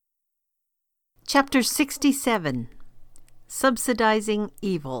Chapter 67. Subsidizing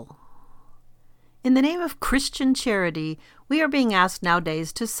Evil. In the name of Christian charity, we are being asked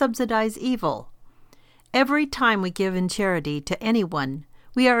nowadays to subsidize evil. Every time we give in charity to anyone,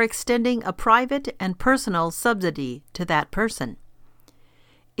 we are extending a private and personal subsidy to that person.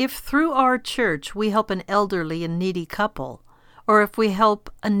 If through our church we help an elderly and needy couple, or if we help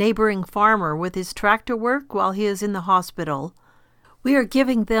a neighboring farmer with his tractor work while he is in the hospital, we are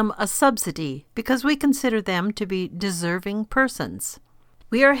giving them a subsidy because we consider them to be deserving persons.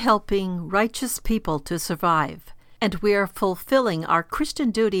 We are helping righteous people to survive, and we are fulfilling our Christian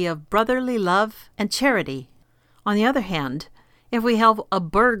duty of brotherly love and charity. On the other hand, if we help a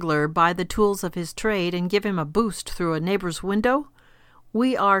burglar buy the tools of his trade and give him a boost through a neighbor's window,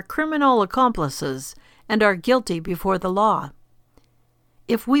 we are criminal accomplices and are guilty before the law.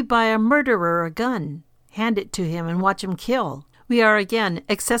 If we buy a murderer a gun, hand it to him and watch him kill, we are again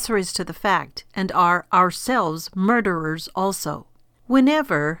accessories to the fact and are ourselves murderers also.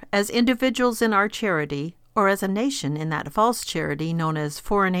 Whenever, as individuals in our charity, or as a nation in that false charity known as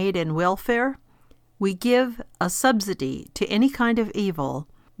foreign aid and welfare, we give a subsidy to any kind of evil,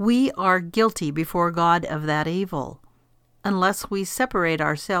 we are guilty before God of that evil, unless we separate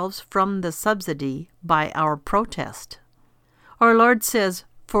ourselves from the subsidy by our protest. Our Lord says,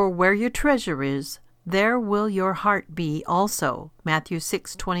 "For where your treasure is, there will your heart be also," Matthew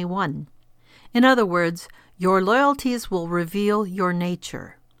 6:21. In other words, your loyalties will reveal your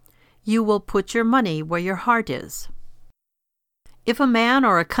nature. You will put your money where your heart is. If a man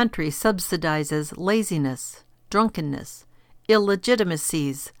or a country subsidizes laziness, drunkenness,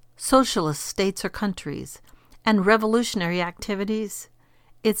 illegitimacies, socialist states or countries, and revolutionary activities,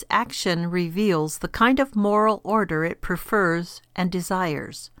 its action reveals the kind of moral order it prefers and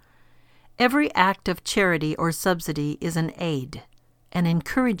desires. Every act of charity or subsidy is an aid, an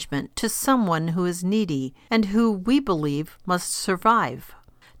encouragement to someone who is needy and who we believe must survive.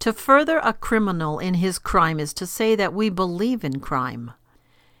 To further a criminal in his crime is to say that we believe in crime.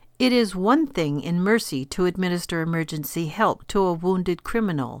 It is one thing in mercy to administer emergency help to a wounded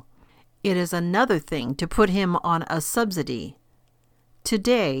criminal. It is another thing to put him on a subsidy.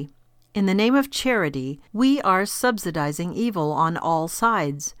 Today, in the name of charity, we are subsidizing evil on all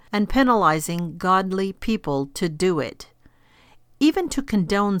sides and penalizing godly people to do it. Even to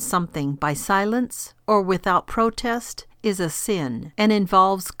condone something by silence or without protest is a sin and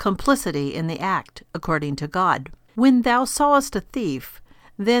involves complicity in the act, according to God. When thou sawest a thief,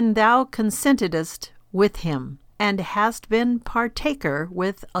 then thou consentedst with him, and hast been partaker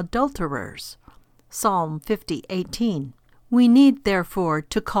with adulterers. Psalm 50:18. We need, therefore,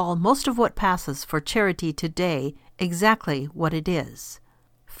 to call most of what passes for charity today exactly what it is.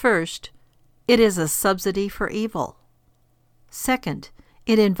 First, it is a subsidy for evil. Second,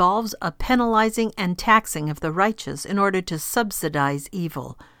 it involves a penalizing and taxing of the righteous in order to subsidize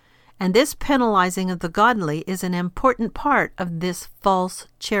evil. And this penalizing of the godly is an important part of this false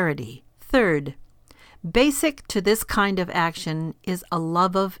charity. Third, basic to this kind of action is a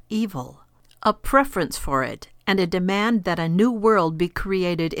love of evil, a preference for it, and a demand that a new world be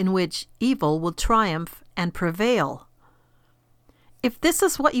created in which evil will triumph and prevail. If this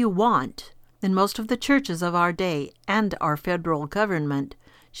is what you want, then most of the churches of our day and our federal government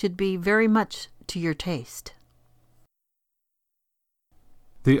should be very much to your taste.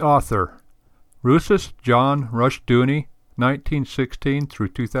 The author, Rousas John Rushdoony, 1916 through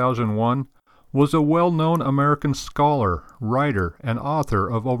 2001, was a well-known American scholar, writer, and author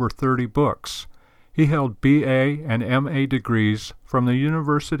of over 30 books. He held B.A. and M.A. degrees from the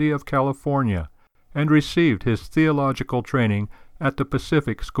University of California and received his theological training at the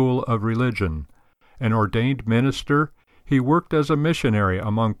Pacific School of Religion. An ordained minister, he worked as a missionary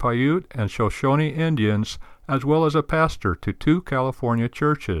among Paiute and Shoshone Indians, as well as a pastor to 2 California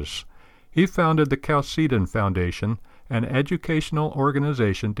churches. He founded the Chalcedon Foundation, an educational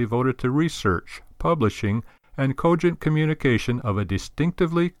organization devoted to research, publishing, and cogent communication of a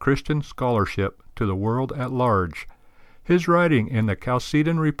distinctively Christian scholarship to the world at large. His writing in the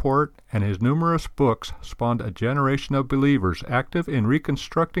Chalcedon Report and his numerous books spawned a generation of believers active in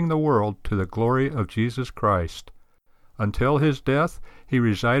reconstructing the world to the glory of Jesus Christ. Until his death, he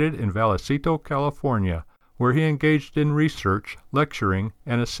resided in Vallecito, California, where he engaged in research, lecturing,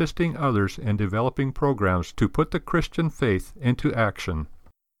 and assisting others in developing programs to put the Christian faith into action.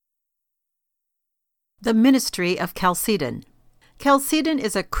 The Ministry of Chalcedon. Chalcedon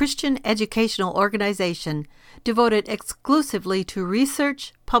is a Christian educational organization devoted exclusively to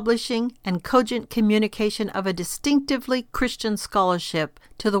research, publishing, and cogent communication of a distinctively Christian scholarship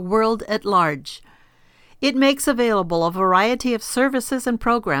to the world at large. It makes available a variety of services and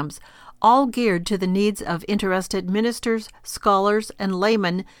programs, all geared to the needs of interested ministers, scholars, and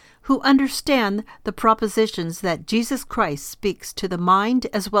laymen who understand the propositions that Jesus Christ speaks to the mind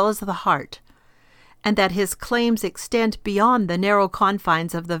as well as the heart, and that his claims extend beyond the narrow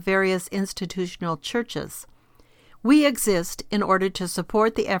confines of the various institutional churches. We exist in order to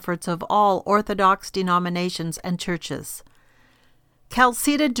support the efforts of all Orthodox denominations and churches.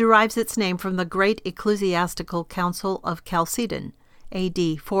 Chalcedon derives its name from the great ecclesiastical council of Chalcedon,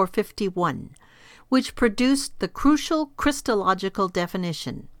 A.D. 451, which produced the crucial Christological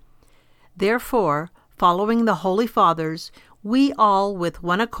definition. Therefore, following the Holy Fathers, we all with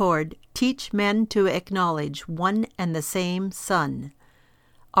one accord teach men to acknowledge one and the same Son,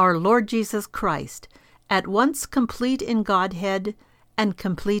 our Lord Jesus Christ, at once complete in Godhead and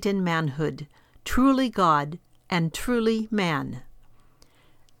complete in manhood, truly God and truly man.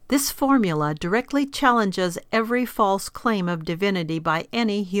 This formula directly challenges every false claim of divinity by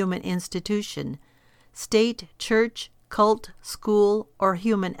any human institution, state, church, cult, school, or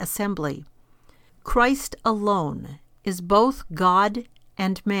human assembly. Christ alone is both God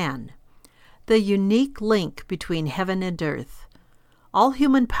and man, the unique link between heaven and earth. All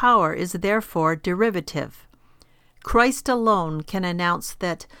human power is therefore derivative. Christ alone can announce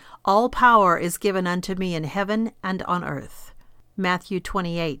that all power is given unto me in heaven and on earth. Matthew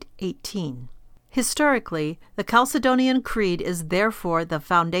 28:18. Historically, the Chalcedonian Creed is therefore the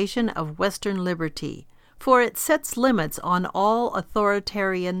foundation of Western liberty, for it sets limits on all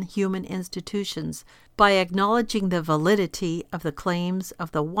authoritarian human institutions by acknowledging the validity of the claims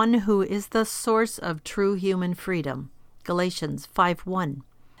of the one who is the source of true human freedom. Galatians 5:1.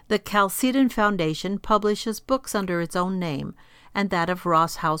 The Chalcedon Foundation publishes books under its own name and that of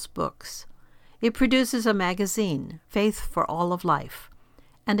Ross House Books. It produces a magazine, Faith for All of Life,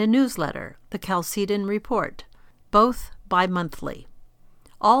 and a newsletter, the Chalcedon Report, both bi-monthly.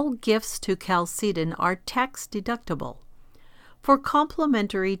 All gifts to Chalcedon are tax-deductible. For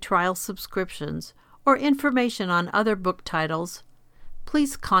complimentary trial subscriptions or information on other book titles,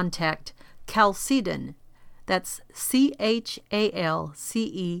 please contact Chalcedon, that's Chalcedon,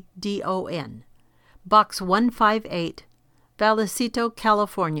 Box 158, Vallecito,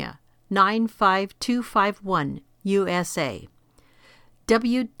 California, 95251, USA.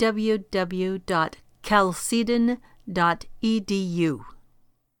 www.chalcedon.edu.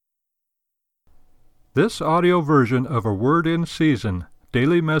 This audio version of A Word in Season,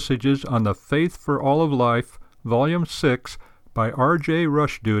 Daily Messages on the Faith for All of Life, Volume 6, by R.J.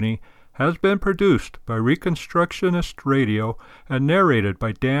 Rushdoony, has been produced by Reconstructionist Radio and narrated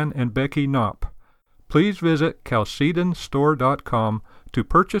by Dan and Becky Knopp. Please visit chalcedonstore.com to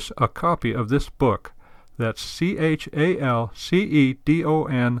purchase a copy of this book. That's CHALCEDON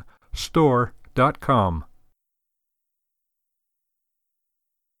store.com.